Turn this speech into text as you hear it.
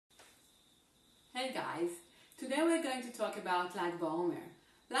Hey guys, today we're going to talk about Lag Baomer.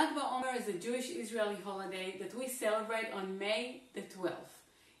 Lag Baomer is a Jewish Israeli holiday that we celebrate on May the 12th.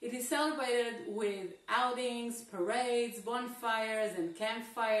 It is celebrated with outings, parades, bonfires and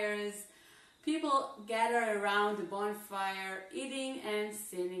campfires. People gather around the bonfire eating and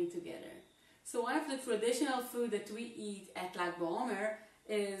singing together. So one of the traditional food that we eat at Lag Baomer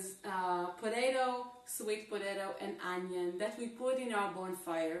is potato, sweet potato and onion that we put in our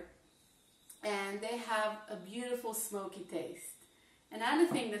bonfire. And they have a beautiful smoky taste. Another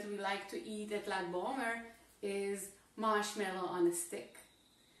thing that we like to eat at Lag Baomer is marshmallow on a stick.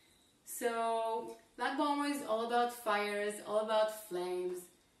 So Lag Baomer is all about fires, all about flames,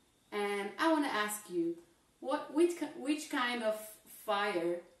 and I want to ask you, which kind of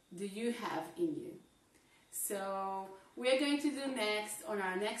fire do you have in you? So we're going to do next on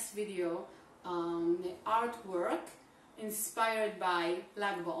our next video artwork inspired by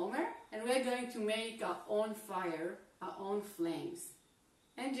Lag Baomer, and we're going to make our own fire, our own flames.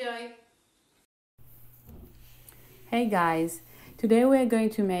 Enjoy! Hey guys, today we're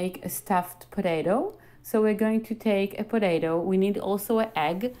going to make a stuffed potato. So we're going to take a potato, we need also an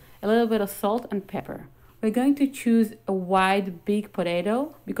egg, a little bit of salt and pepper. We're going to choose a wide, big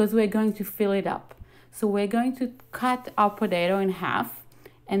potato because we're going to fill it up. So we're going to cut our potato in half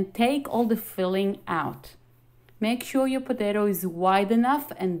and take all the filling out. Make sure your potato is wide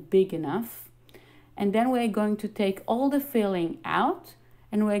enough and big enough. And then we're going to take all the filling out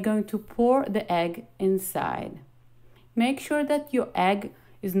and we're going to pour the egg inside. Make sure that your egg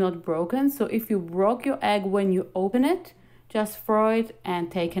is not broken. So if you broke your egg when you open it, just throw it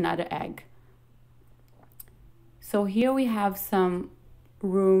and take another egg. So here we have some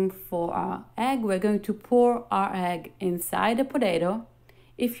room for our egg. We're going to pour our egg inside the potato.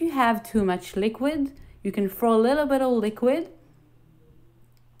 If you have too much liquid, you can throw a little bit of liquid,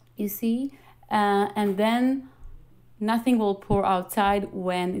 you see, and then nothing will pour outside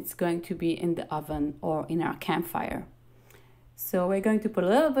when it's going to be in the oven or in our campfire. So we're going to put a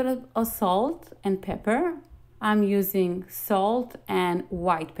little bit of salt and pepper. I'm using salt and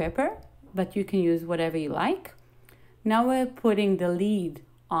white pepper, but you can use whatever you like. Now we're putting the lid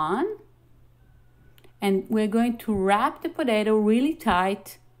on, and we're going to wrap the potato really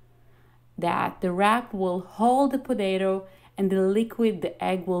tight, that the wrap will hold the potato and the liquid, the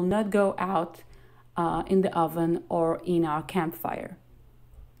egg, will not go out in the oven or in our campfire.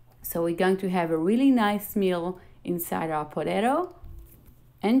 So we're going to have a really nice meal inside our potato.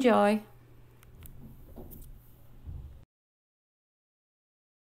 Enjoy!